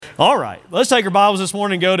All right, let's take our Bibles this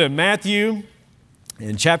morning and go to Matthew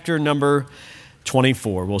in chapter number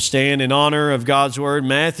 24. We'll stand in honor of God's Word,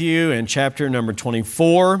 Matthew and chapter number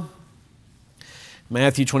 24.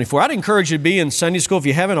 Matthew 24. I'd encourage you to be in Sunday school if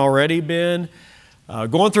you haven't already been.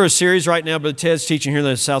 Going through a series right now, Brother Ted's teaching here in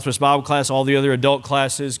the Southwest Bible class, all the other adult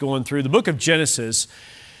classes, going through the book of Genesis.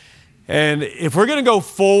 And if we're going to go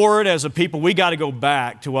forward as a people, we got to go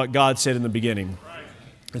back to what God said in the beginning.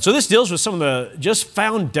 And so this deals with some of the just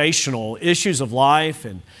foundational issues of life.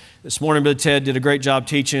 And this morning, Brother Ted did a great job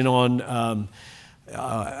teaching on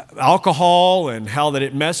alcohol and how that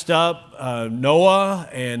it messed up Noah.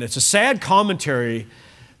 And it's a sad commentary.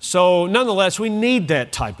 So nonetheless, we need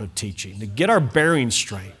that type of teaching to get our bearings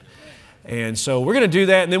straight. And so we're going to do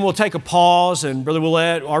that, and then we'll take a pause, and Brother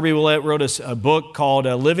Willett, R.B. Willett wrote a book called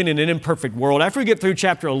Living in an Imperfect World. After we get through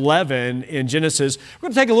chapter 11 in Genesis, we're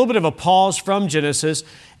going to take a little bit of a pause from Genesis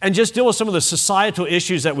and just deal with some of the societal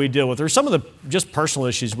issues that we deal with, or some of the just personal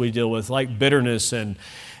issues we deal with, like bitterness and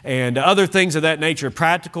other things of that nature,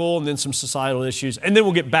 practical, and then some societal issues. And then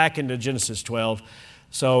we'll get back into Genesis 12.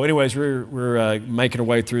 So anyways, we're making our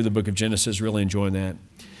way through the book of Genesis, really enjoying that.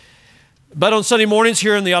 But on Sunday mornings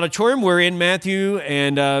here in the auditorium, we're in Matthew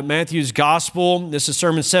and Matthew's Gospel. This is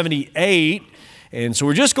Sermon 78. And so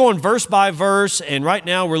we're just going verse by verse. And right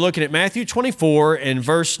now we're looking at Matthew 24 and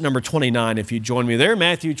verse number 29. If you join me there,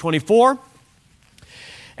 Matthew 24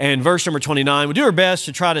 and verse number 29. We'll do our best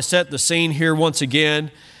to try to set the scene here once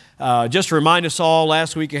again. Just to remind us all,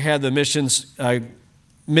 last week I had the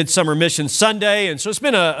Midsummer Mission Sunday. And so it's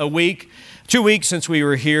been a week. 2 weeks since we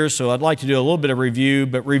were here, so I'd like to do a little bit of review,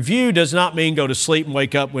 but review does not mean go to sleep and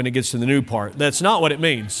wake up when it gets to the new part. That's not what it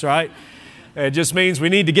means, right? It just means we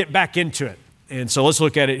need to get back into it. And so let's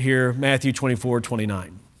look at it here, Matthew 24,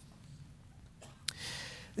 29.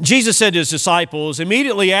 Jesus said to his disciples,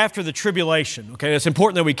 immediately after the tribulation, okay, it's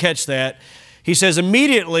important that we catch that. He says,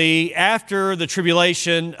 immediately after the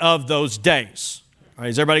tribulation of those days. All right,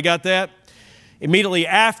 has everybody got that? Immediately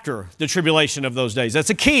after the tribulation of those days. That's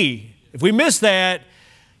a key. If we miss that,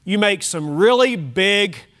 you make some really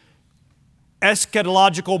big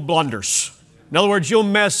eschatological blunders. In other words, you'll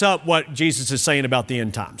mess up what Jesus is saying about the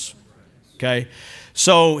end times. Okay?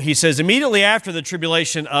 So he says, immediately after the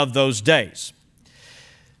tribulation of those days,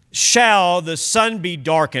 shall the sun be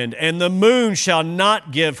darkened, and the moon shall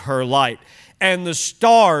not give her light, and the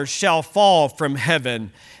stars shall fall from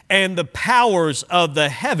heaven, and the powers of the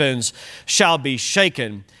heavens shall be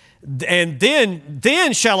shaken. And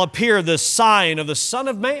then shall appear the sign of the Son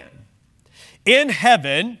of Man in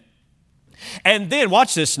heaven. And then,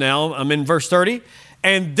 watch this now, I'm in verse 30.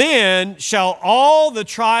 And then shall all the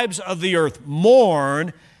tribes of the earth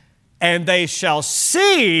mourn, and they shall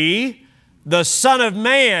see the Son of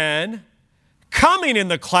Man coming in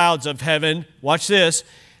the clouds of heaven, watch this,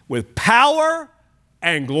 with power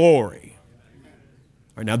and glory.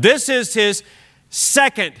 All right, now this is his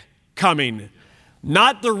second coming,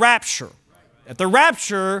 not the rapture. At the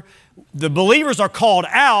rapture, the believers are called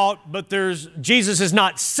out, but Jesus is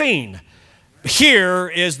not seen. Here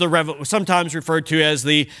is sometimes referred to as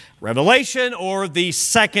the revelation or the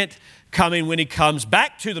second coming when he comes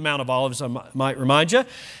back to the Mount of Olives, I might remind you,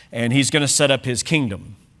 and he's going to set up his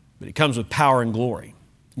kingdom. But it comes with power and glory.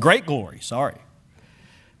 Great glory, sorry.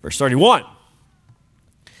 Verse 31.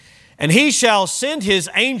 And he shall send his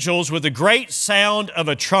angels with a great sound of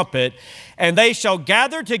a trumpet, and they shall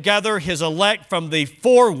gather together his elect from the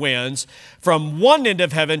four winds, from one end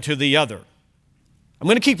of heaven to the other. I'm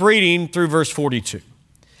going to keep reading through verse 42.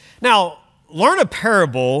 Now, learn a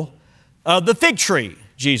parable of the fig tree,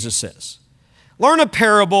 Jesus says. Learn a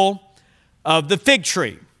parable of the fig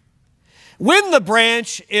tree. When the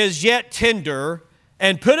branch is yet tender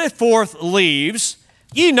and putteth forth leaves,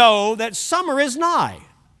 ye know that summer is nigh.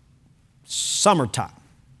 Summertime.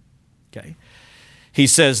 Okay. He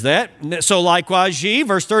says that. So likewise ye,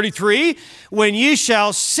 verse 33, when ye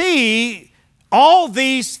shall see all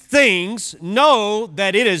these things, know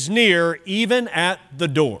that it is near, even at the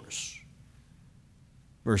doors.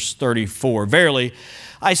 Verse 34, verily,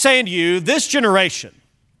 I say unto you, this generation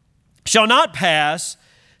shall not pass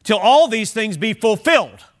till all these things be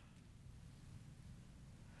fulfilled.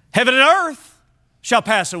 Heaven and earth shall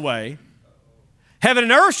pass away. Heaven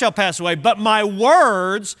and earth shall pass away, but my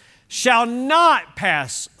words shall not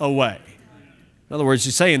pass away. In other words,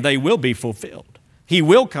 he's saying they will be fulfilled. He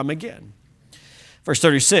will come again. Verse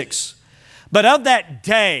 36, but of that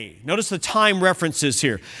day, notice the time references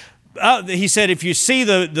here. He said, if you see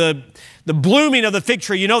the blooming of the fig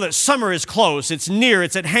tree, you know that summer is close. It's near,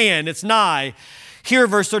 it's at hand, it's nigh. Here,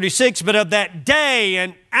 verse 36, but of that day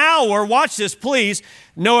and hour, watch this please,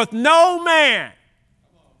 knoweth no man.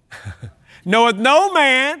 knoweth no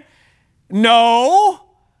man, no,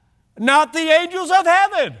 not the angels of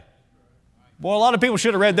heaven. Boy, a lot of people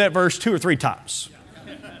should have read that verse 2 or 3 times.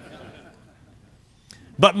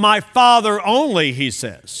 But my Father only, he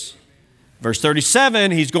says. Verse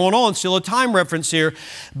 37, he's going on, still a time reference here.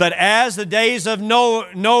 But as the days of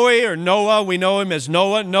Noah, we know him as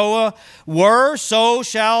Noah were, so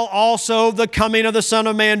shall also the coming of the Son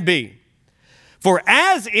of Man be. For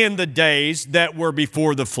as in the days that were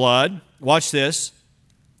before the flood, watch this,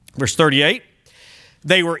 verse 38,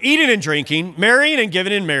 they were eating and drinking, marrying and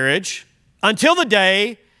giving in marriage, until the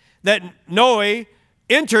day that Noah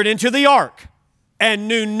entered into the ark, and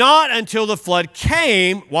knew not until the flood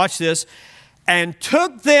came, watch this, and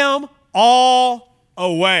took them all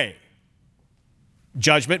away.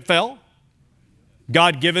 Judgment fell.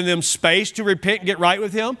 God giving them space to repent and get right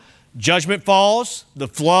with Him. Judgment falls. The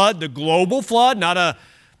flood, the global flood, not a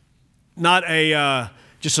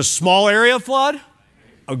just a small area flood,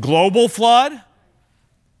 a global flood.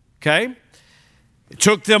 Okay? It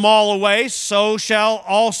took them all away. So shall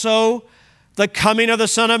also the coming of the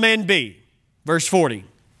Son of Man be. Verse 40.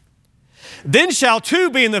 Then shall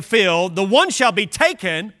 2 be in the field, the one shall be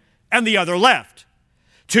taken and the other left.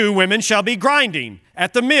 2 women shall be grinding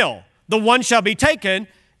at the mill, the one shall be taken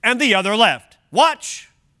and the other left. Watch,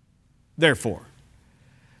 therefore,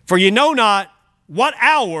 for you know not what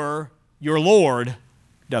hour your Lord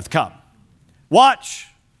doth come. Watch,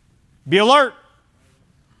 be alert,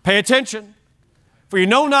 pay attention, for you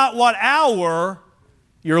know not what hour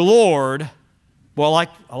your Lord, well, I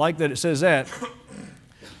like that it says that,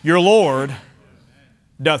 your Lord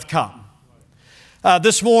doth come.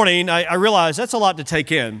 This morning, I realize that's a lot to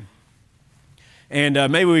take in. And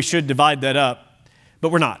maybe we should divide that up, but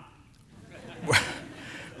we're not.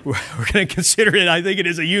 We're going to consider it, I think it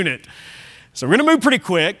is a unit. So we're going to move pretty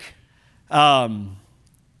quick. And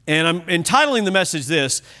I'm entitling the message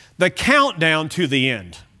this, The Countdown to the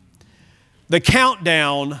End. The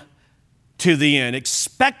countdown to the end.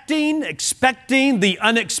 Expecting the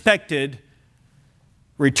unexpected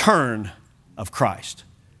return of Christ.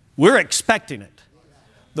 We're expecting it.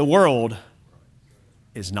 The world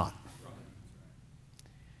is not.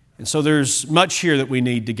 And so there's much here that we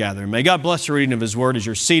need to gather. May God bless the reading of His Word as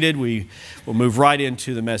you're seated. We will move right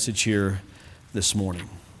into the message here this morning.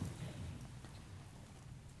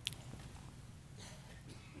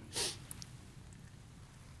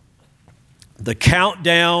 The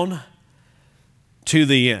countdown to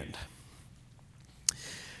the end.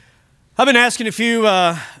 I've been asking a few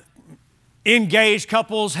engaged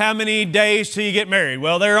couples, how many days till you get married?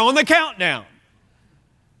 Well, they're on the countdown.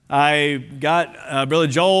 I got Brother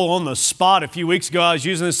Joel on the spot a few weeks ago. I was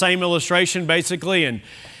using the same illustration basically and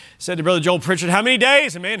said to Brother Joel Pritchard, how many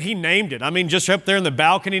days? And man, he named it. I mean, just up there in the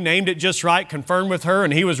balcony, named it just right, confirmed with her,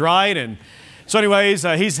 and he was right. And so anyways,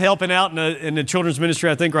 he's helping out in the children's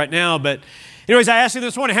ministry, I think, right now. But anyways, I asked him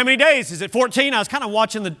this morning, how many days? Is it 14? I was kind of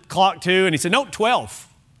watching the clock too, and he said, no, 12.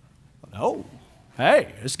 Oh,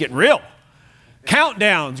 hey, it's getting real.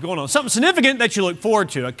 Countdowns going on. Something significant that you look forward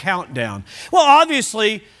to, a countdown. Well,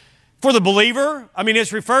 obviously, for the believer, I mean,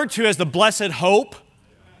 it's referred to as the blessed hope.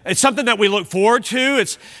 It's something that we look forward to.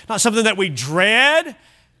 It's not something that we dread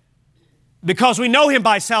because we know Him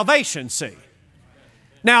by salvation, see.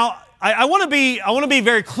 Now, I want to be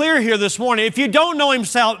very clear here this morning. If you don't know Him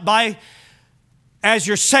as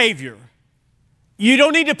your Savior, you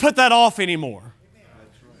don't need to put that off anymore.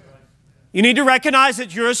 You need to recognize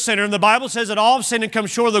that you're a sinner, and the Bible says that all have sinned and come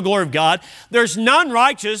short of the glory of God. There's none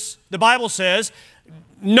righteous, the Bible says,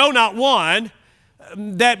 no, not one,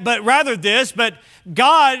 but rather this, but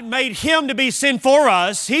God made Him to be sin for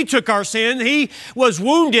us. He took our sin. He was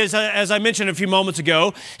wounded, as I mentioned a few moments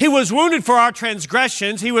ago. He was wounded for our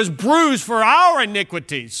transgressions. He was bruised for our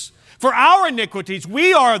iniquities. For our iniquities,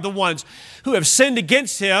 we are the ones who have sinned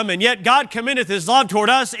against Him, and yet God commendeth His love toward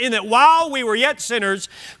us in that while we were yet sinners,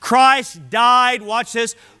 Christ died, watch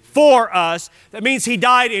this, for us. That means He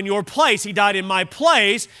died in your place. He died in my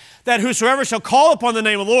place, that whosoever shall call upon the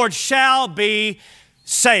name of the Lord shall be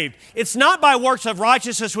saved. It's not by works of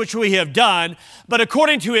righteousness which we have done, but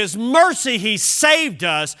according to His mercy He saved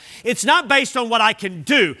us. It's not based on what I can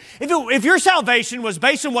do. If your salvation was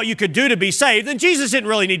based on what you could do to be saved, then Jesus didn't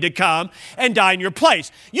really need to come and die in your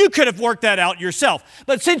place. You could have worked that out yourself.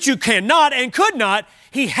 But since you cannot and could not,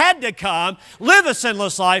 He had to come, live a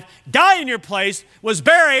sinless life, die in your place, was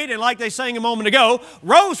buried, and like they sang a moment ago,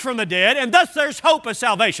 rose from the dead, and thus there's hope of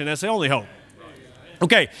salvation. That's the only hope.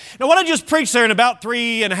 Okay, now what I just preached there in about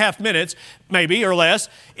 3.5 minutes, maybe or less,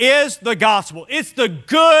 is the gospel. It's the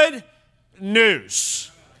good news.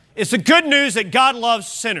 It's the good news that God loves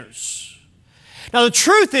sinners. Now, the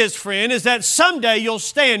truth is, friend, is that someday you'll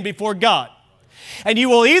stand before God. And you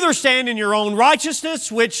will either stand in your own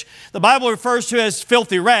righteousness, which the Bible refers to as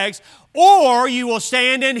filthy rags, or you will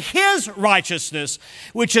stand in His righteousness,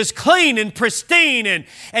 which is clean and pristine,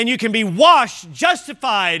 and you can be washed,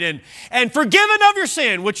 justified, and forgiven of your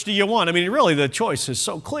sin. Which do you want? I mean, really, the choice is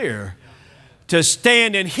so clear. To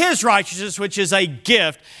stand in His righteousness, which is a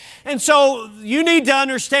gift. And so you need to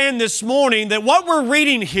understand this morning that what we're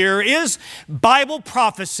reading here is Bible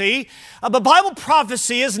prophecy. But Bible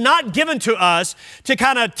prophecy is not given to us to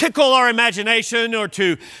kind of tickle our imagination or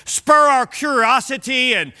to spur our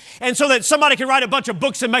curiosity and so that somebody can write a bunch of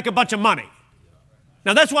books and make a bunch of money.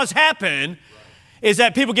 Now that's what's happened, is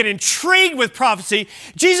that people get intrigued with prophecy.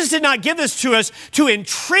 Jesus did not give this to us to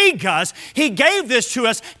intrigue us. He gave this to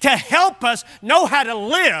us to help us know how to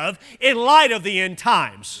live in light of the end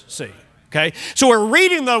times. See, okay? So we're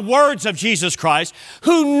reading the words of Jesus Christ,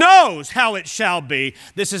 who knows how it shall be.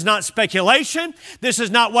 This is not speculation. This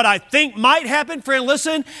is not what I think might happen. Friend,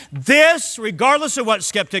 listen, this, regardless of what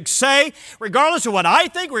skeptics say, regardless of what I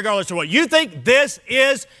think, regardless of what you think, this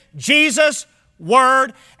is Jesus'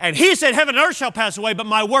 word, and He said, heaven and earth shall pass away, but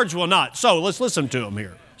my words will not. So let's listen to Him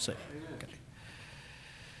here. See. Okay.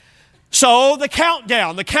 So the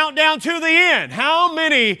countdown to the end. How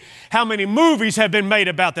many movies have been made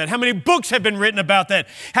about that? How many books have been written about that?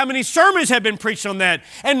 How many sermons have been preached on that?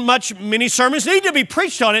 And many sermons need to be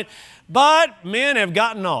preached on it, but men have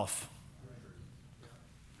gotten off.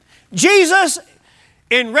 Jesus,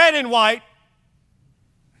 in red and white,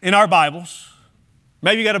 in our Bibles.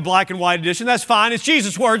 Maybe you got a black and white edition. That's fine. It's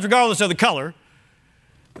Jesus' words regardless of the color.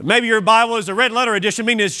 But maybe your Bible is a red letter edition,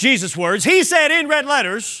 meaning it's Jesus' words. He said in red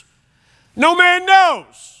letters, no man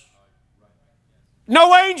knows.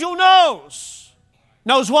 No angel knows.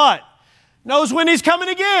 Knows what? Knows when He's coming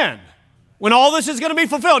again. When all this is going to be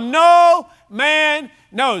fulfilled. No man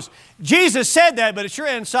knows. Jesus said that, but it sure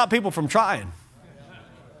hasn't stopped people from trying.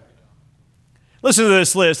 Listen to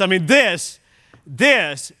this list. I mean, this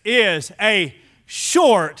is a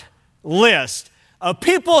short list of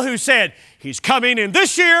people who said, He's coming in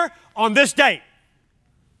this year on this date.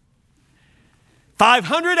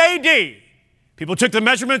 500 AD. People took the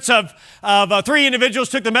measurements of three individuals,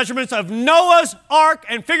 took the measurements of Noah's ark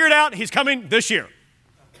and figured out He's coming this year.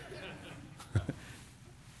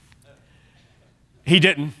 He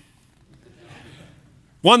didn't.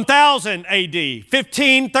 1000 AD,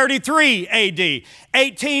 1533 AD,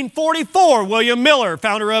 1844, William Miller,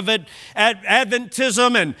 founder of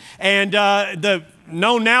Adventism and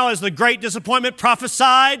known now as the Great Disappointment,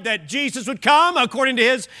 prophesied that Jesus would come according to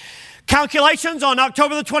his calculations on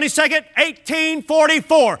October the 22nd,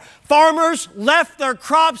 1844. Farmers left their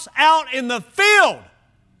crops out in the field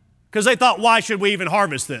because they thought, why should we even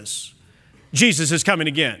harvest this? Jesus is coming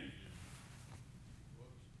again.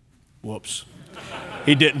 Whoops.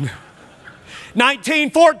 He didn't.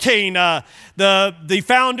 1914, the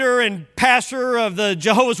founder and pastor of the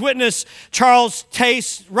Jehovah's Witness, Charles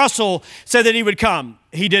Taze Russell, said that he would come.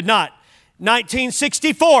 He did not.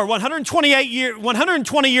 1964,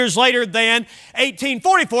 120 years later than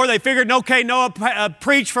 1844, they figured, okay, Noah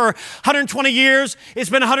preached for 120 years. It's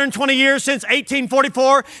been 120 years since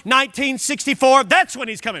 1844, 1964. That's when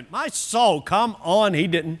He's coming. My soul, come on, he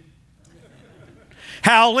didn't.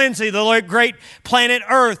 Hal Lindsey, the great Planet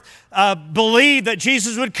Earth, believed that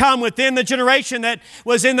Jesus would come within the generation that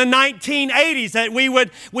was in the 1980s, that we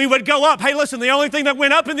would go up. Hey, listen, the only thing that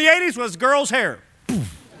went up in the 80s was girls' hair.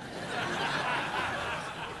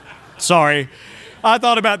 Sorry. I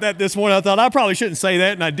thought about that this morning. I thought I probably shouldn't say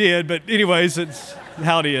that, and I did. But anyways, it's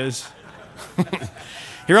how it is.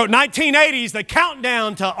 He wrote 1980s, the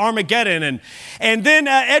countdown to Armageddon. And then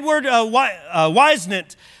Edward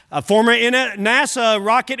Weisnant, a former NASA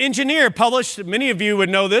rocket engineer, published, many of you would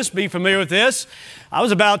know this, be familiar with this. I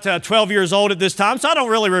was about 12 years old at this time, so I don't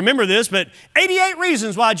really remember this, but 88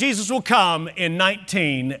 reasons why Jesus will come in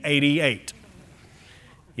 1988.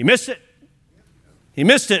 He missed it. He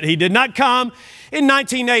missed it. He did not come in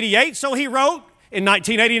 1988, so he wrote in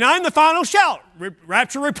 1989, the final shout,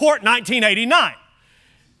 Rapture Report 1989.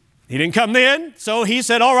 He didn't come then, so he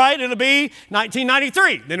said, all right, it'll be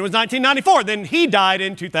 1993. Then it was 1994. Then he died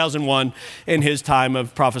in 2001, and his time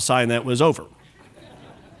of prophesying that was over.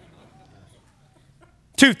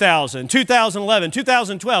 2000, 2011,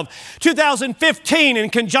 2012, 2015 in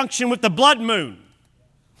conjunction with the blood moon,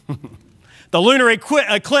 the lunar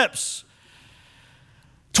eclipse,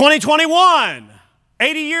 2021,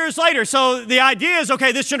 80 years later. So the idea is,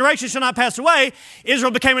 okay, this generation shall not pass away.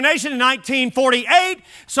 Israel became a nation in 1948.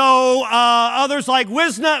 So others like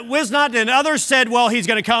Wisnot and others said, well, he's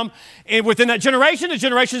going to come within that generation. The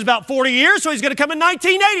generation is about 40 years, so he's going to come in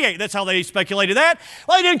 1988. That's how they speculated that.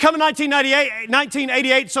 Well, he didn't come in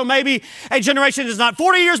 1988, so maybe a generation is not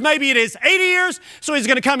 40 years, maybe it is 80 years. So he's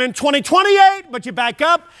going to come in 2028, but you back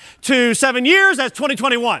up to 7 years, that's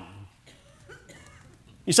 2021.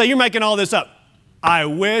 You say, you're making all this up. I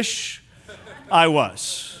wish I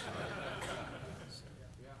was.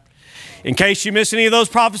 In case you missed any of those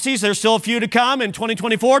prophecies, there's still a few to come in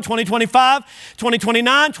 2024, 2025,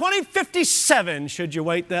 2029, 2057. Should you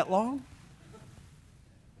wait that long?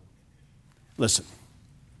 Listen.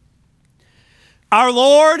 Our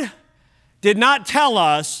Lord did not tell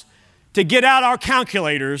us to get out our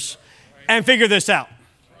calculators and figure this out.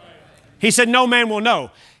 He said, no man will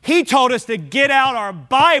know. He told us to get out our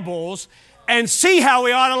Bibles and see how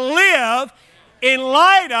we ought to live in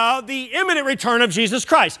light of the imminent return of Jesus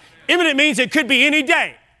Christ. Imminent means it could be any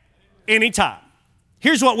day, any time.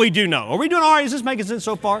 Here's what we do know. Are we doing all right? Is this making sense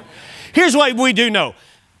so far? Here's what we do know.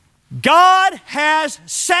 God has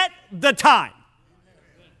set the time.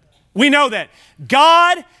 We know that.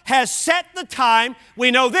 God has set the time. We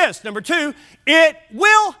know this. Number two, it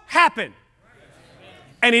will happen.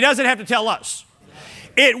 And He doesn't have to tell us.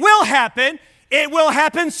 It will happen. It will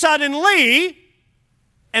happen suddenly.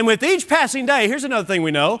 And with each passing day, here's another thing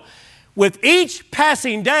we know. With each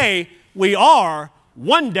passing day, we are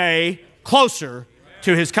one day closer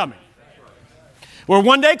to His coming. We're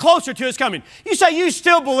one day closer to His coming. You say you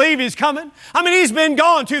still believe He's coming? I mean, He's been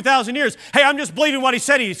gone 2,000 years. Hey, I'm just believing what He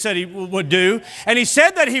said He would do. And He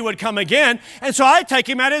said that He would come again. And so I take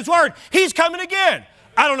Him at His word. He's coming again.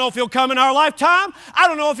 I don't know if He'll come in our lifetime. I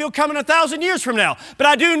don't know if He'll come in 1,000 years from now. But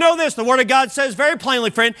I do know this. The Word of God says very plainly,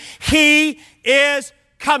 friend, He is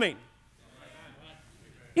coming.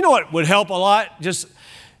 You know what would help a lot? Just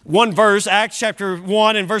one verse, Acts chapter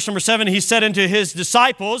 1 and verse number 7, He said unto His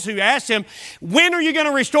disciples who asked Him, when are you going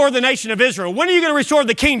to restore the nation of Israel? When are you going to restore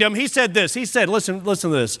the kingdom? He said this. He said, listen to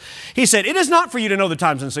this. He said, it is not for you to know the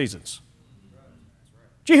times and seasons.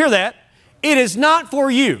 Did you hear that? It is not for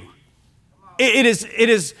you. It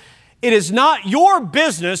is not your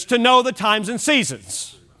business to know the times and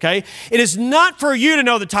seasons. Okay? It is not for you to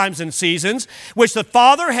know the times and seasons which the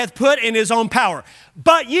Father hath put in His own power.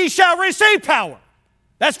 But ye shall receive power.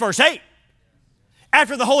 That's verse 8.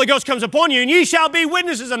 After the Holy Ghost comes upon you, and ye shall be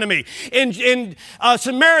witnesses unto me in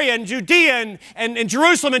Samaria and Judea and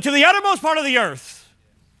Jerusalem and to the uttermost part of the earth.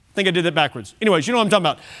 I think I did that backwards. Anyways, you know what I'm talking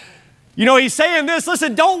about. You know, He's saying this,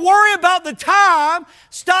 listen, don't worry about the time.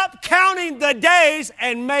 Stop counting the days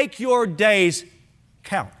and make your days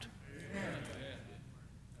count.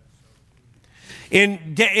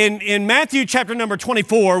 In Matthew chapter number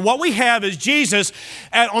 24, what we have is Jesus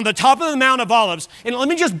on the top of the Mount of Olives. And let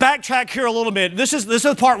me just backtrack here a little bit. This is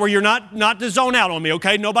the part where you're not to zone out on me,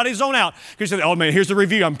 okay? Nobody zone out. You say, oh man, here's the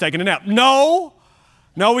review. I'm taking a nap.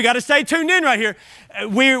 No, we got to stay tuned in right here.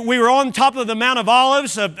 We were on top of the Mount of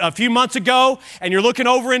Olives a few months ago, and you're looking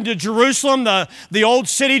over into Jerusalem, the old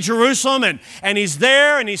city Jerusalem, and He's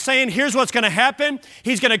there, and He's saying, here's what's going to happen.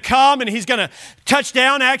 He's going to come, and He's going to touch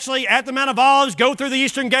down actually at the Mount of Olives, go through the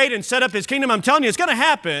eastern gate, and set up His kingdom. I'm telling you, it's going to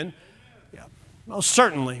happen. Yeah, most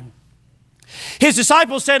certainly. His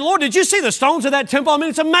disciples said, Lord, did you see the stones of that temple? I mean,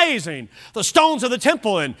 it's amazing. The stones of the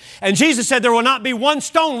temple. And Jesus said, there will not be one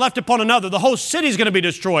stone left upon another. The whole city is going to be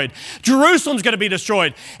destroyed. Jerusalem's going to be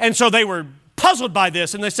destroyed. And so they were puzzled by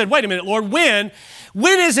this. And they said, wait a minute, Lord, when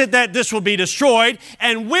is it that this will be destroyed?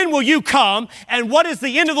 And when will you come? And what is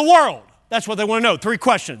the end of the world? That's what they want to know. 3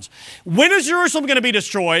 questions. When is Jerusalem going to be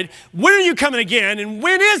destroyed? When are you coming again? And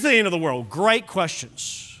when is the end of the world? Great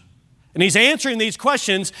questions. And He's answering these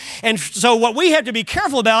questions. And so what we have to be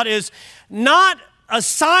careful about is not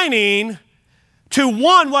assigning to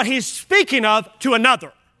one what He's speaking of to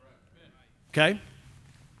another. Okay?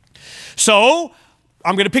 So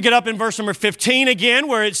I'm going to pick it up in verse number 15 again,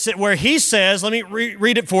 where He says, let me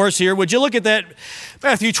read it for us here. Would you look at that,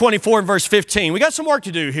 Matthew 24 and verse 15. We got some work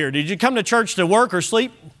to do here. Did you come to church to work or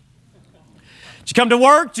sleep? Did you come to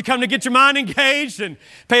work? Did you come to get your mind engaged and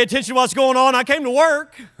pay attention to what's going on? I came to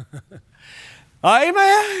work.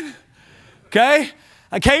 Amen. Okay.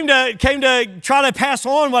 I came to try to pass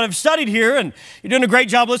on what I've studied here, and you're doing a great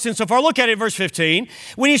job listening so far. Look at it, verse 15.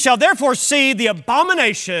 When ye shall therefore see the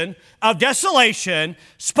abomination of desolation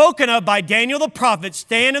spoken of by Daniel the prophet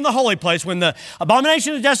stand in the holy place, when the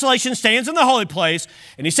abomination of desolation stands in the holy place,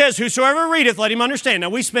 and he says, whosoever readeth, let him understand. Now,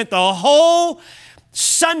 we spent the whole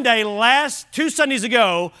Sunday, 2 Sundays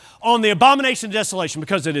ago, on the abomination of desolation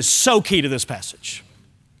because it is so key to this passage.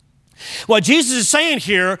 What Jesus is saying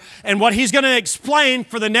here, and what he's going to explain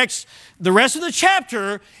for the rest of the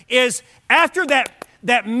chapter, is after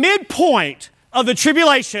that midpoint of the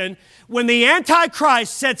tribulation, when the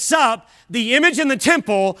Antichrist sets up the image in the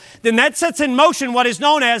temple, then that sets in motion what is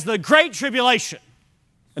known as the Great Tribulation.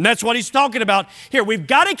 And that's what he's talking about here. We've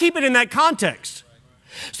got to keep it in that context.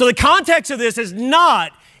 So the context of this is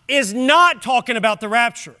not talking about the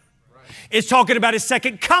rapture. It's talking about his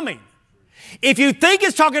second coming. If you think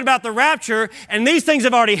it's talking about the rapture and these things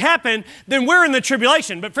have already happened, then we're in the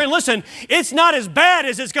tribulation. But friend, listen, it's not as bad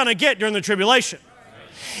as it's going to get during the tribulation.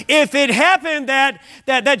 If it happened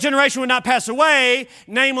that generation would not pass away,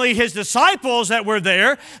 namely his disciples that were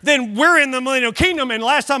there, then we're in the millennial kingdom. And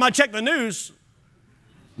last time I checked the news,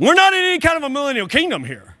 we're not in any kind of a millennial kingdom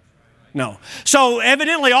here. No. So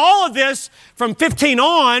evidently all of this from 15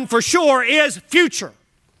 on for sure is future.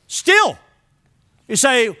 Still, you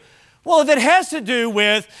say, well, if it has to do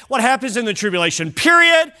with what happens in the tribulation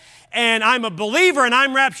period, and I'm a believer and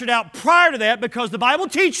I'm raptured out prior to that, because the Bible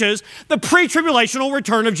teaches the pre-tribulational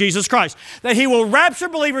return of Jesus Christ, that he will rapture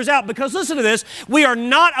believers out, because listen to this, we are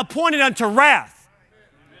not appointed unto wrath.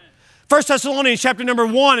 1 Thessalonians chapter number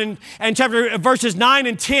 1 and chapter verses 9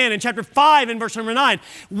 and 10 and chapter 5 and verse number 9.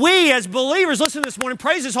 We as believers, listen this morning,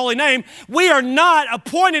 praise his holy name, we are not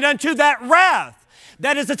appointed unto that wrath.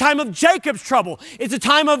 That is the time of Jacob's trouble. It's a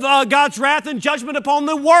time of God's wrath and judgment upon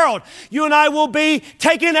the world. You and I will be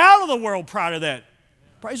taken out of the world prior to that.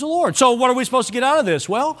 Praise the Lord. So what are we supposed to get out of this?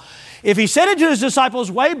 Well, if he said it to his disciples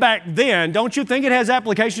way back then, don't you think it has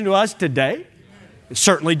application to us today? It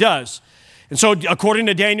certainly does. And so according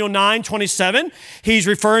to Daniel 9:27, he's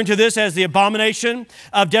referring to this as the abomination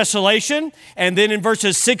of desolation. And then in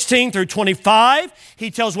verses 16 through 25,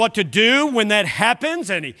 he tells what to do when that happens.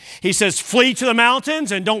 And he says, flee to the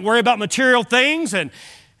mountains and don't worry about material things, and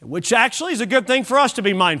which actually is a good thing for us to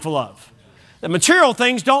be mindful of. That material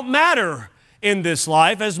things don't matter in this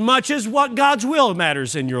life as much as what God's will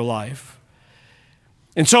matters in your life.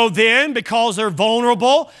 And so then, because they're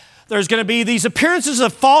vulnerable, there's going to be these appearances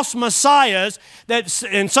of false messiahs,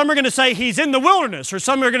 and some are going to say he's in the wilderness, or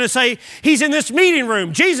some are going to say he's in this meeting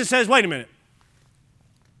room. Jesus says, wait a minute.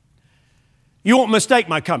 You won't mistake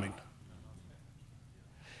my coming.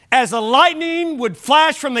 As the lightning would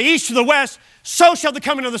flash from the east to the west, so shall the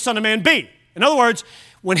coming of the Son of Man be. In other words,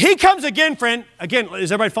 when he comes again, friend, again,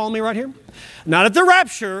 is everybody following me right here? Not at the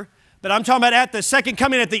rapture, but I'm talking about at the second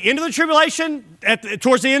coming, at the end of the tribulation,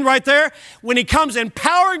 towards the end right there, when he comes in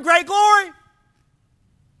power and great glory,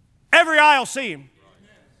 every eye will see him.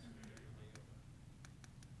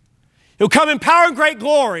 He'll come in power and great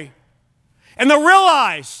glory, and they'll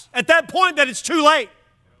realize at that point that it's too late.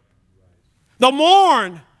 They'll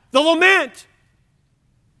mourn, they'll lament.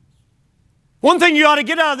 One thing you ought to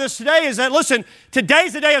get out of this today is that, listen,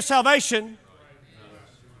 today's the day of salvation.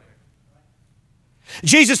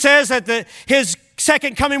 Jesus says that his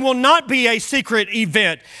second coming will not be a secret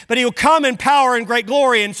event, but he will come in power and great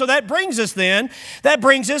glory. And so that brings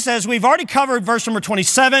us, as we've already covered verse number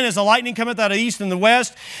 27, as the lightning cometh out of the east and the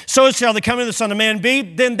west, so shall the coming of the Son of Man be.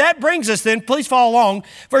 Then that brings us please follow along,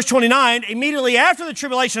 verse 29, immediately after the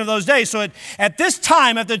tribulation of those days. So at this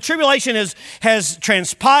time, after the tribulation has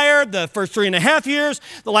transpired, the first 3.5 years,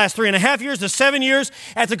 the last 3.5 years, the 7 years,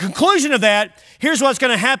 at the conclusion of that, here's what's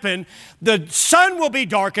going to happen. The sun will be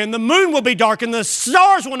darkened, the moon will be darkened, the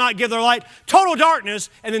stars will not give their light, total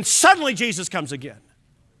darkness, and then suddenly Jesus comes again.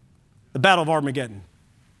 The battle of Armageddon.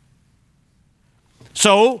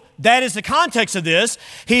 So that is the context of this.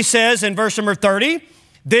 He says in verse number 30,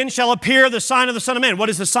 then shall appear the sign of the Son of Man. What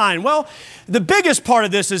is the sign? Well, the biggest part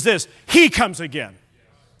of this is this. He comes again.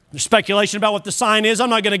 There's speculation about what the sign is. I'm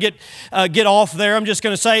not going to get off there. I'm just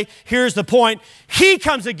going to say, here's the point. He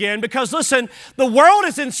comes again because, listen, the world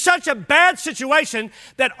is in such a bad situation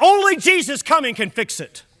that only Jesus coming can fix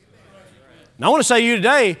it. And I want to say to you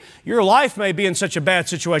today, your life may be in such a bad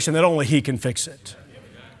situation that only he can fix it.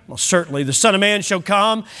 Well, certainly, the Son of Man shall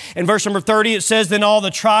come. In verse number 30, it says, then all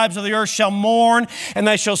the tribes of the earth shall mourn, and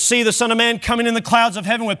they shall see the Son of Man coming in the clouds of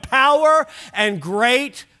heaven with power and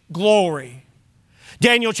great glory.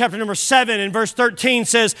 Daniel chapter number 7 and verse 13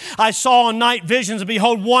 says, I saw in night visions, and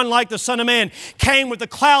behold, one like the Son of Man came with the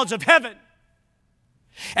clouds of heaven,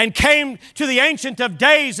 and came to the Ancient of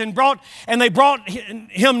Days, and they brought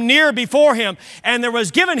him near before him. And there was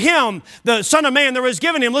given him, the Son of Man, there was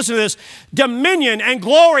given him, listen to this, dominion and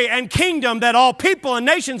glory and kingdom, that all people and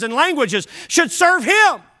nations and languages should serve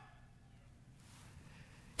him.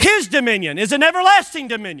 His dominion is an everlasting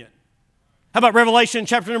dominion. How about Revelation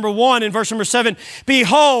chapter number 1 and verse number 7?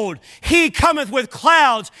 Behold, he cometh with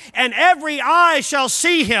clouds, and every eye shall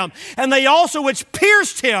see him, and they also which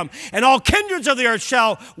pierced him, and all kindreds of the earth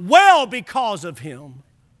shall wail because of him.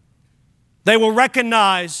 They will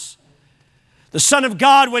recognize the Son of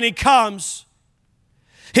God when he comes.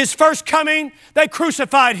 His first coming, they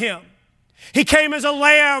crucified him. He came as a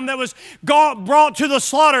lamb that was brought to the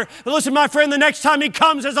slaughter. But listen, my friend, the next time he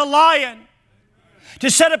comes as a lion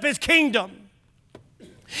to set up his kingdom.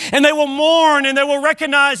 And they will mourn and they will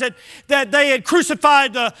recognize that they had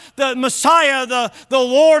crucified the Messiah, the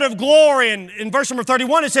Lord of glory. And in verse number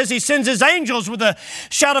 31, it says he sends his angels with a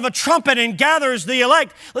shout of a trumpet and gathers the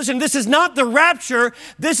elect. Listen, this is not the rapture.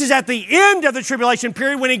 This is at the end of the tribulation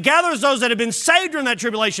period when he gathers those that have been saved during that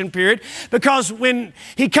tribulation period, because when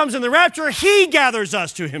he comes in the rapture, he gathers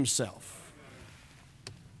us to himself.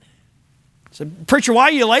 So, preacher, why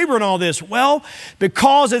are you laboring all this? Well,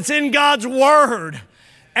 because it's in God's word.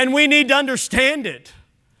 And we need to understand it.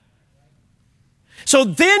 So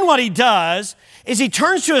then what he does is he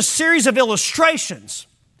turns to a series of illustrations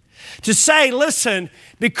to say, listen,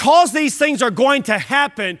 because these things are going to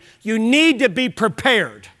happen, you need to be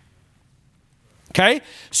prepared. Okay?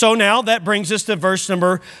 So now that brings us to verse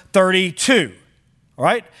number 32. All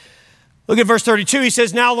right? Look at verse 32. He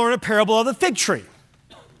says, now learn a parable of the fig tree.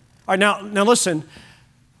 All right, now listen.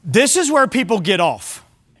 This is where people get off.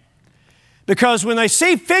 Because when they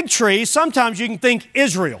see fig trees, sometimes you can think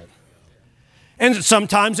Israel. And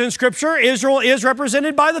sometimes in Scripture, Israel is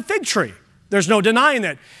represented by the fig tree. There's no denying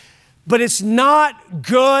that. But it's not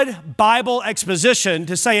good Bible exposition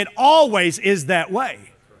to say it always is that way.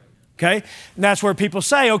 Okay? And that's where people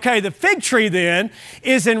say, okay, the fig tree then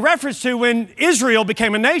is in reference to when Israel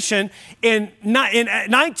became a nation in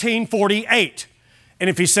 1948. And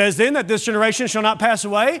if he says then that this generation shall not pass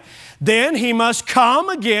away, then he must come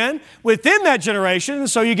again within that generation. And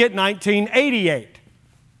so you get 1988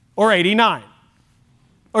 or 89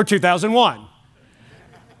 or 2001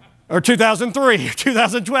 or 2003 or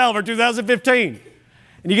 2012 or 2015.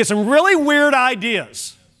 And you get some really weird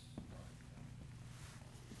ideas.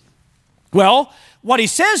 Well, what he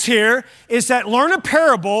says here is that learn a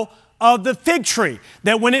parable of the fig tree,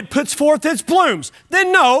 that when it puts forth its blooms,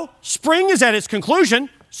 then know spring is at its conclusion,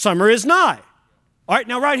 summer is nigh. All right,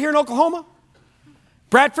 now right here in Oklahoma,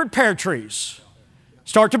 Bradford pear trees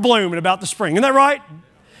start to bloom in about the spring. Isn't that right?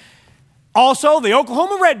 Also, the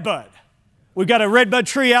Oklahoma redbud. We've got a redbud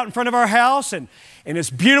tree out in front of our house, and it's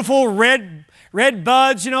beautiful red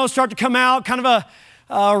buds, start to come out, kind of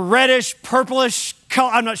a reddish, purplish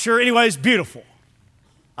color. I'm not sure. Anyways, beautiful.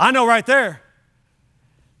 I know right there.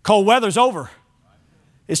 Cold weather's over.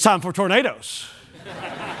 It's time for tornadoes.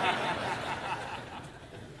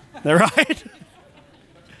 Is that right?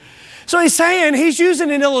 So he's using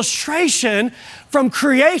an illustration from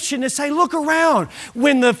creation to say, look around.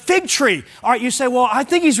 When the fig tree, all right, you say, well, I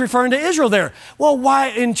think he's referring to Israel there. Well, why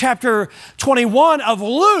in chapter 21 of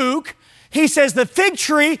Luke, he says the fig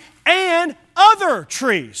tree and other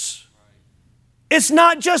trees. It's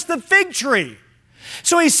not just the fig tree.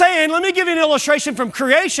 So he's saying, let me give you an illustration from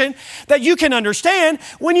creation that you can understand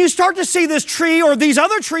when you start to see this tree or these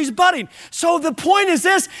other trees budding. So the point is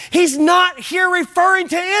this, he's not here referring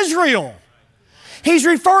to Israel. He's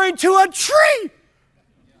referring to a tree.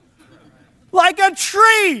 Like a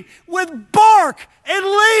tree with bark and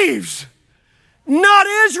leaves. Not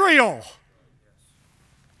Israel.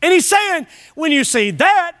 And he's saying, when you see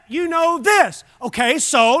that, you know this. Okay,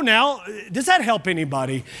 so now, does that help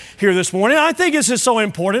anybody here this morning? I think this is so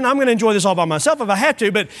important. I'm going to enjoy this all by myself if I have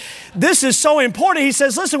to, but this is so important. He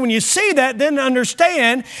says, listen, when you see that, then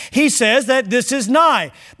understand, he says that this is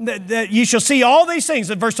nigh, that you shall see all these things.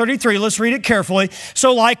 In verse 33, let's read it carefully.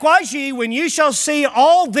 So likewise ye, when you shall see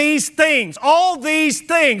all these things,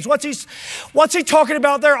 what's he talking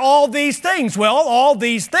about there, all these things? Well, all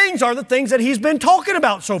these things are the things that he's been talking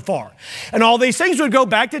about so far. And all these things would go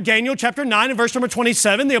back to Daniel chapter 9 and verse number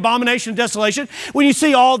 27, the abomination of desolation. When you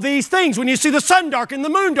see all these things, when you see the sun darken, the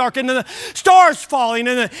moon darken, and the stars falling,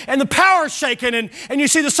 and the power shaken, and you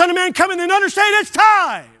see the Son of Man coming, then understand it's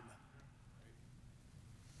time.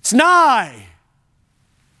 It's nigh.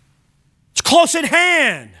 It's close at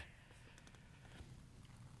hand.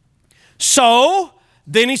 So,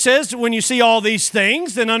 then he says, when you see all these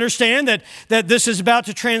things, then understand that this is about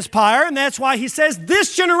to transpire, and that's why he says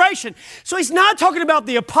this generation. So he's not talking about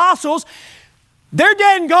the apostles. They're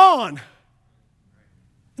dead and gone.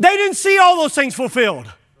 They didn't see all those things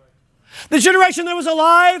fulfilled. The generation that was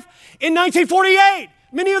alive in 1948,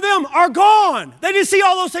 many of them are gone. They didn't see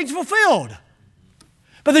all those things fulfilled.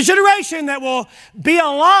 But the generation that will be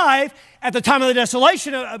alive at the time of the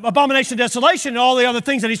desolation, abomination of desolation, and all the other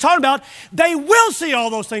things that he's talking about, they will see all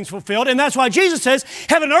those things fulfilled. And that's why Jesus says,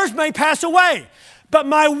 heaven and earth may pass away, but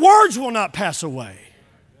my words will not pass away.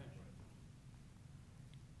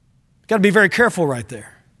 Got to be very careful right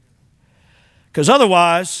there. Because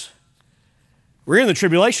otherwise, we're in the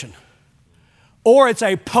tribulation. Or it's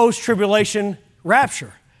a post-tribulation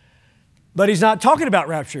rapture. But he's not talking about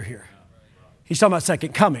rapture here. He's talking about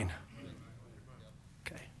second coming.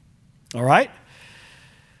 Okay. All right.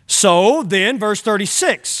 So then, verse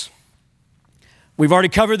 36. We've already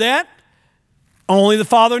covered that. Only the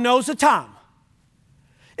Father knows the time.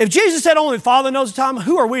 If Jesus said only the Father knows the time,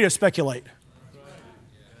 who are we to speculate?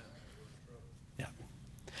 Yeah.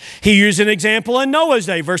 He used an example in Noah's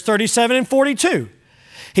day, verse 37 and 42.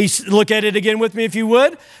 Look at it again with me if you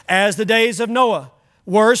would. As the days of Noah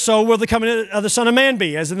were, so will the coming of the Son of Man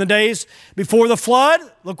be. As in the days before the flood,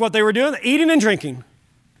 look what they were doing, eating and drinking,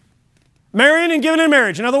 marrying and giving in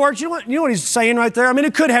marriage. In other words, you know what he's saying right there? I mean,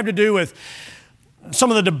 it could have to do with some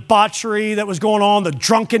of the debauchery that was going on, the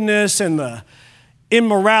drunkenness and the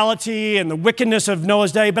immorality and the wickedness of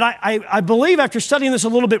Noah's day. But I believe after studying this a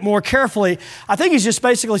little bit more carefully, I think he's just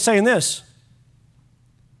basically saying this.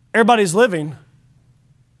 Everybody's living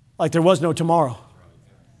like there was no tomorrow.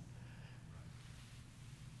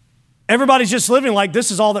 Everybody's just living like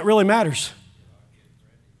this is all that really matters.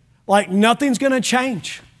 Like nothing's going to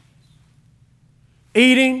change.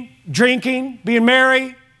 Eating, drinking, being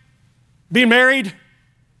married.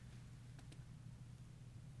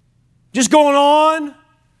 Just going on.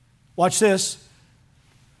 Watch this.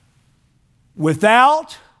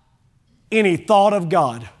 Without any thought of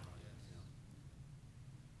God.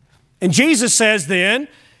 And Jesus says then,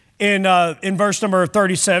 in verse number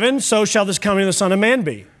 37, so shall this coming of the Son of Man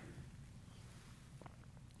be.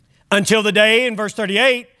 Until the day, in verse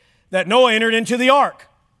 38, that Noah entered into the ark.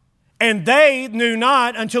 And they knew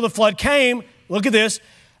not until the flood came, look at this,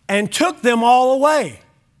 and took them all away.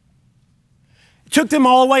 Took them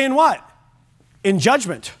all away in what? In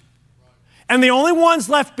judgment. And the only ones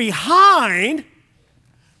left behind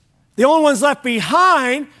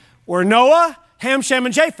were Noah, Ham, Shem,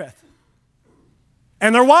 and Japheth,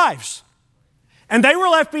 and their wives. And they were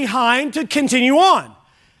left behind to continue on.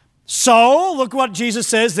 So, look what Jesus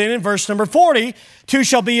says then in verse number 40. Two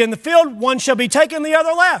shall be in the field, one shall be taken, the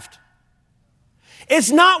other left. It's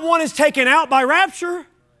not one is taken out by rapture.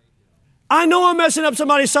 I know I'm messing up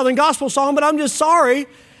somebody's Southern gospel song, but I'm just sorry.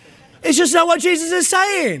 It's just not what Jesus is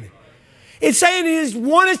saying. It's saying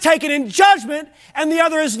one is taken in judgment and the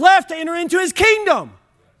other is left to enter into his kingdom.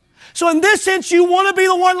 So in this sense, you want to be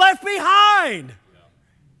the one left behind.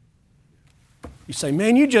 You say,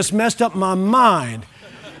 man, you just messed up my mind.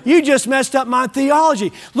 You just messed up my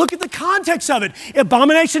theology. Look at the context of it.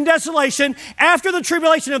 Abomination, desolation, after the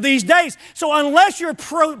tribulation of these days. So unless you're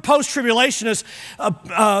post-tribulationist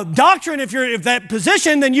doctrine, if that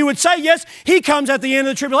position, then you would say, yes, he comes at the end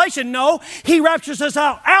of the tribulation. No, he raptures us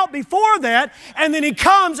out before that, and then he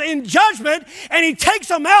comes in judgment, and he takes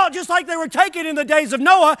them out just like they were taken in the days of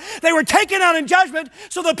Noah. They were taken out in judgment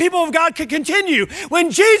so the people of God could continue. When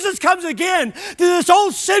Jesus comes again to this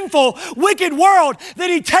old sinful, wicked world, then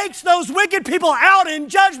he takes those wicked people out in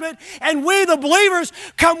judgment, and we, the believers,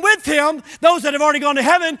 come with him, those that have already gone to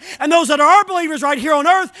heaven, and those that are our believers right here on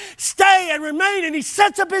earth, stay and remain, and he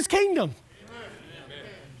sets up his kingdom. Amen.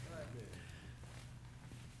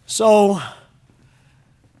 So,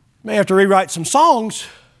 may have to rewrite some songs,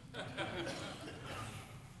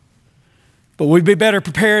 but we'd be better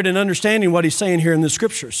prepared in understanding what he's saying here in the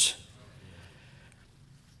scriptures.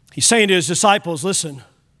 He's saying to his disciples, listen,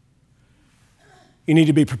 you need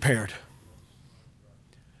to be prepared.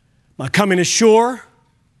 My coming is sure.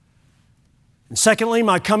 And secondly,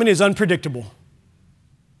 my coming is unpredictable.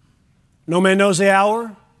 No man knows the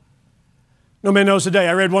hour. No man knows the day.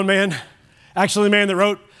 I read one man, actually the man that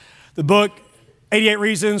wrote the book, 88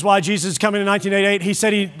 Reasons Why Jesus is Coming in 1988. He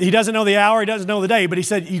said he doesn't know the hour, he doesn't know the day, but he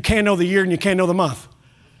said you can't know the year and you can't know the month.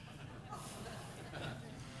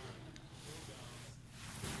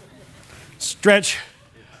 Stretch.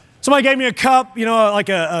 Somebody gave me a cup, like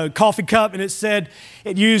a coffee cup, and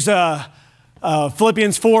it used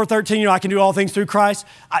Philippians 4:13, I can do all things through Christ.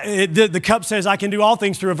 The cup says I can do all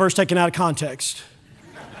things through a verse taken out of context.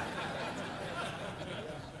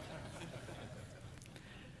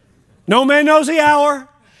 No man knows the hour.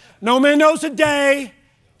 No man knows the day.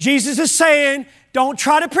 Jesus is saying, don't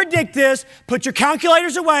try to predict this. Put your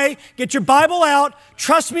calculators away. Get your Bible out.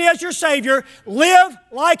 Trust me as your Savior. Live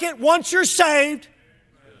like it once you're saved.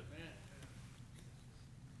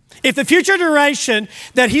 If the future generation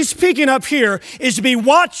that he's speaking up here is to be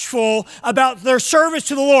watchful about their service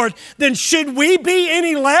to the Lord, then should we be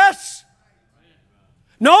any less?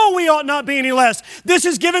 No, we ought not be any less. This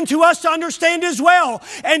is given to us to understand as well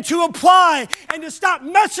and to apply and to stop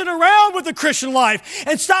messing around with the Christian life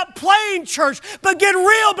and stop playing church, but get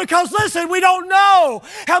real because, listen, we don't know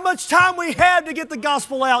how much time we have to get the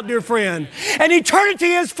gospel out, dear friend. And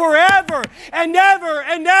eternity is forever and ever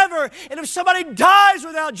and ever. And if somebody dies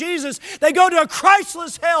without Jesus, they go to a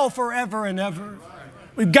Christless hell forever and ever.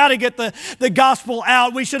 We've got to get the gospel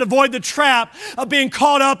out. We should avoid the trap of being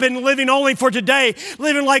caught up in living only for today,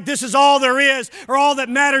 living like this is all there is, or all that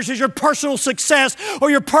matters is your personal success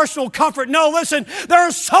or your personal comfort. No, listen, there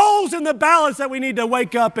are souls in the balance that we need to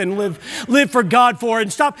wake up and live for God for,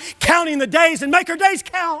 and stop counting the days and make our days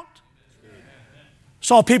count.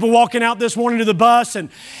 Saw people walking out this morning to the bus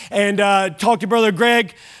and talked to Brother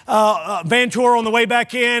Greg Van Tour on the way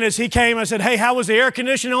back in. As he came, I said, "Hey, how was the air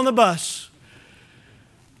conditioning on the bus?"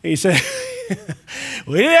 He said,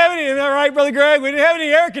 "We didn't have any, is that right, Brother Greg? We didn't have any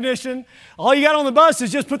air conditioning. All you got on the bus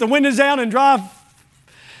is just put the windows down and drive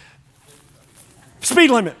speed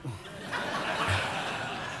limit."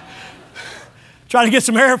 Trying to get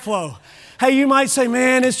some airflow. Hey, you might say,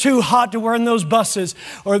 "Man, it's too hot to run those buses."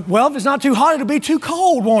 Or, well, if it's not too hot, it'll be too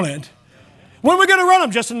cold, won't it? When are we going to run them?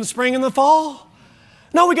 Just in the spring and the fall?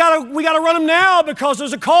 No, we got to run them now because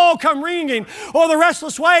there's a call come ringing, or the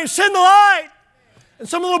restless waves. Send the light. And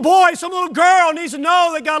some little boy, some little girl needs to know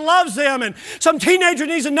that God loves them. And some teenager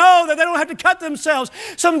needs to know that they don't have to cut themselves.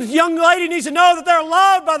 Some young lady needs to know that they're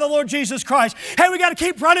loved by the Lord Jesus Christ. Hey, we got to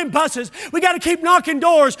keep running buses. We got to keep knocking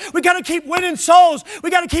doors. We got to keep winning souls. We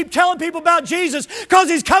got to keep telling people about Jesus because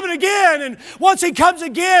He's coming again. And once He comes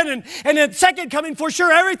again, and at second coming, for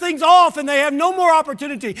sure, everything's off and they have no more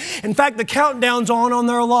opportunity. In fact, the countdown's on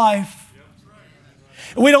their life.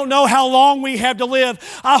 We don't know how long we have to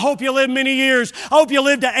live. I hope you live many years. I hope you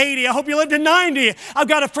live to 80. I hope you live to 90. I've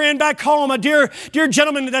got a friend back home, a dear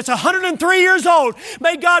gentleman that's 103 years old.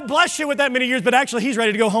 May God bless you with that many years, but actually he's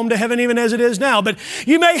ready to go home to heaven even as it is now. But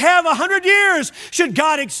you may have 100 years should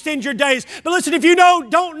God extend your days. But listen, if you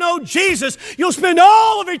don't know Jesus, you'll spend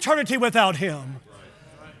all of eternity without Him.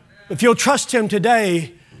 If you'll trust Him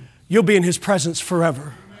today, you'll be in His presence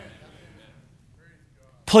forever.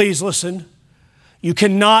 Please listen. You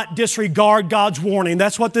cannot disregard God's warning.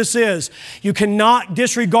 That's what this is. You cannot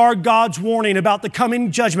disregard God's warning about the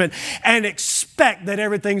coming judgment and expect that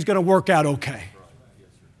everything's going to work out okay.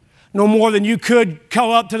 No more than you could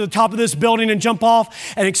go up to the top of this building and jump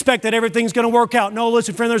off and expect that everything's going to work out. No,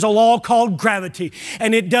 listen, friend, there's a law called gravity,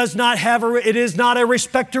 and it is not a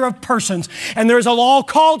respecter of persons. And there's a law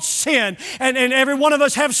called sin, and every one of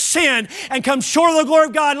us have sinned and come short of the glory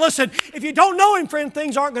of God. Listen, if you don't know Him, friend,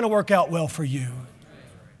 things aren't going to work out well for you.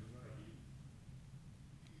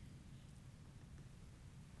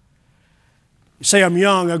 You say, "I'm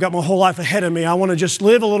young, I've got my whole life ahead of me. I want to just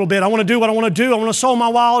live a little bit. I want to do what I want to do. I want to sow my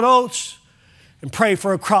wild oats and pray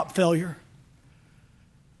for a crop failure."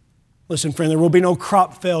 Listen, friend, there will be no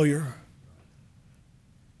crop failure.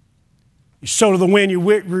 You sow to the wind, you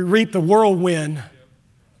reap the whirlwind.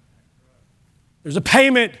 There's a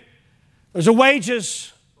payment. There's a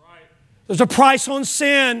wages. There's a price on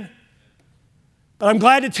sin. But I'm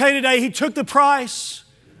glad to tell you today, He took the price.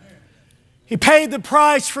 He paid the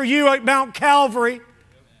price for you at Mount Calvary.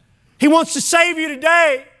 He wants to save you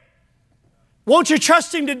today. Won't you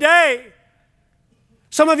trust Him today?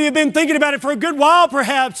 Some of you have been thinking about it for a good while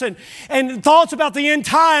perhaps, and thoughts about the end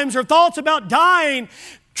times or thoughts about dying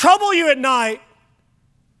trouble you at night.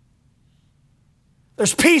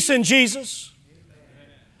 There's peace in Jesus.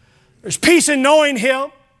 There's peace in knowing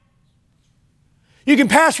Him. You can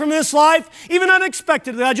pass from this life even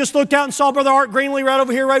unexpectedly. I just looked out and saw Brother Art Greenlee right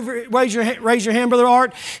over here. Raise your hand, Brother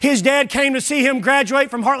Art. His dad came to see him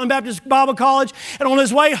graduate from Heartland Baptist Bible College, and on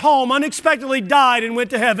his way home unexpectedly died and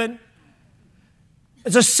went to heaven.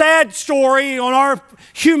 It's a sad story on our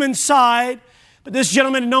human side, but this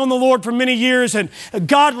gentleman had known the Lord for many years, and a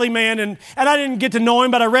godly man, and I didn't get to know him,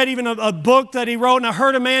 but I read even a book that he wrote, and I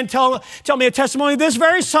heard a man tell me a testimony this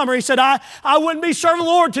very summer. He said, I wouldn't be serving the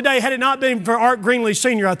Lord today had it not been for Art Greenlee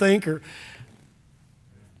Sr., I think.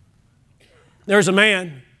 There's a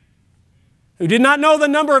man who did not know the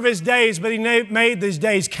number of his days, but he made these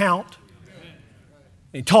days count.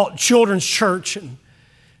 He taught children's church and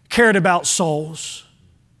cared about souls.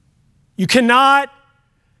 You cannot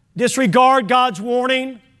disregard God's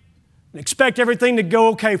warning and expect everything to go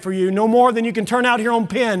okay for you. No more than you can turn out here on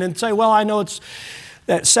Penn and say, "Well, I know it's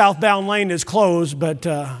that southbound lane is closed, but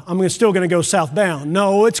I'm still going to go southbound."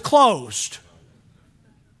 No, it's closed.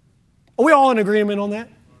 Are we all in agreement on that?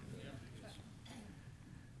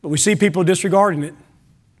 But we see people disregarding it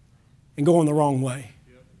and going the wrong way.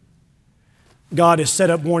 God has set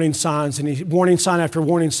up warning signs, and He's warning sign after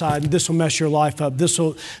warning sign. This will mess your life up. This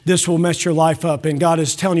will mess your life up. And God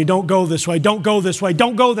is telling you, don't go this way. Don't go this way.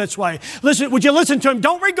 Don't go this way. Listen, would you listen to Him?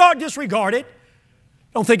 Don't disregard it.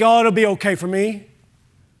 Don't think, oh, it'll be okay for me.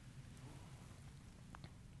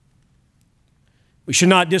 We should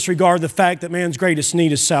not disregard the fact that man's greatest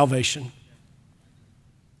need is salvation.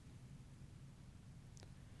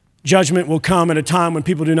 Judgment will come at a time when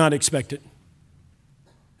people do not expect it.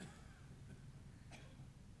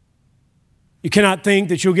 You cannot think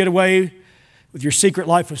that you'll get away with your secret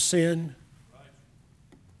life of sin.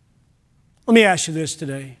 Let me ask you this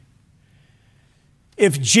today.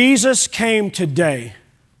 If Jesus came today,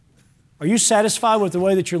 are you satisfied with the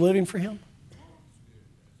way that you're living for Him?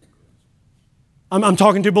 I'm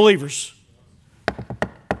talking to believers.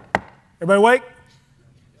 Everybody awake?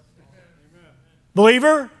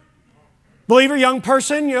 Believer, young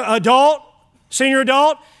person, adult, senior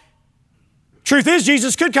adult. Truth is,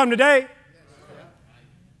 Jesus could come today.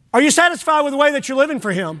 Are you satisfied with the way that you're living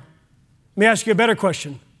for Him? Let me ask you a better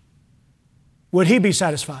question. Would He be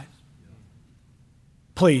satisfied?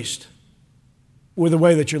 Pleased with the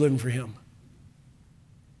way that you're living for Him?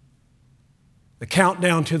 The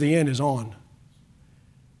countdown to the end is on.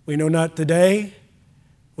 We know not the day,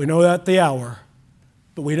 we know not the hour,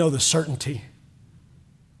 but we know the certainty.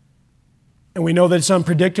 And we know that it's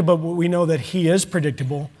unpredictable, but we know that He is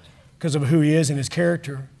predictable because of who He is and His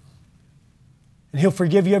character. And He'll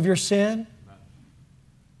forgive you of your sin.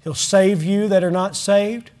 He'll save you that are not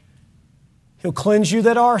saved. He'll cleanse you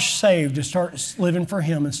that are saved to start living for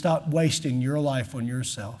Him and stop wasting your life on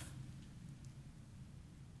yourself.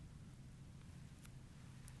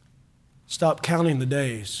 Stop counting the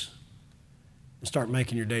days and start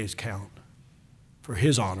making your days count for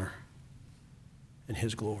His honor and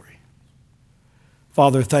His glory.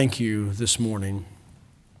 Father, thank You this morning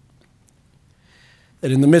that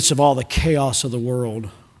in the midst of all the chaos of the world,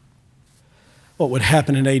 what would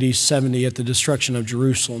happen in AD 70 at the destruction of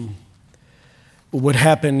Jerusalem, what would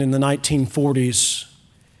happen in the 1940s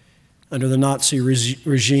under the Nazi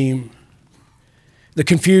regime, the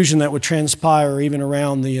confusion that would transpire even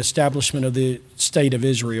around the establishment of the state of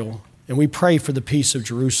Israel. And we pray for the peace of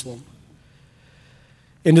Jerusalem.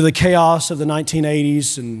 Into the chaos of the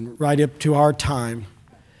 1980s and right up to our time,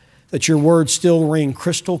 that Your words still ring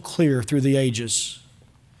crystal clear through the ages.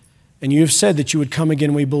 And You have said that You would come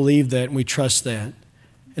again. We believe that and we trust that.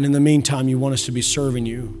 And in the meantime, You want us to be serving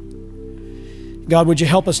You. God, would You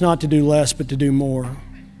help us not to do less, but to do more?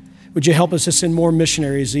 Would You help us to send more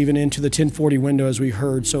missionaries even into the 1040 window as we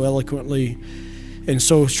heard so eloquently and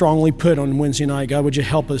so strongly put on Wednesday night? God, would You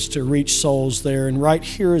help us to reach souls there and right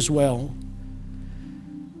here as well?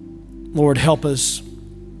 Lord, help us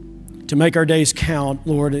to make our days count.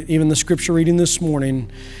 Lord, even the scripture reading this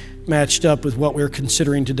morning matched up with what we're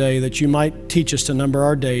considering today, that You might teach us to number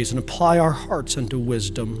our days and apply our hearts unto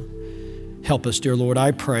wisdom. Help us, dear Lord,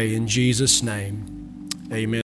 I pray in Jesus' name. Amen.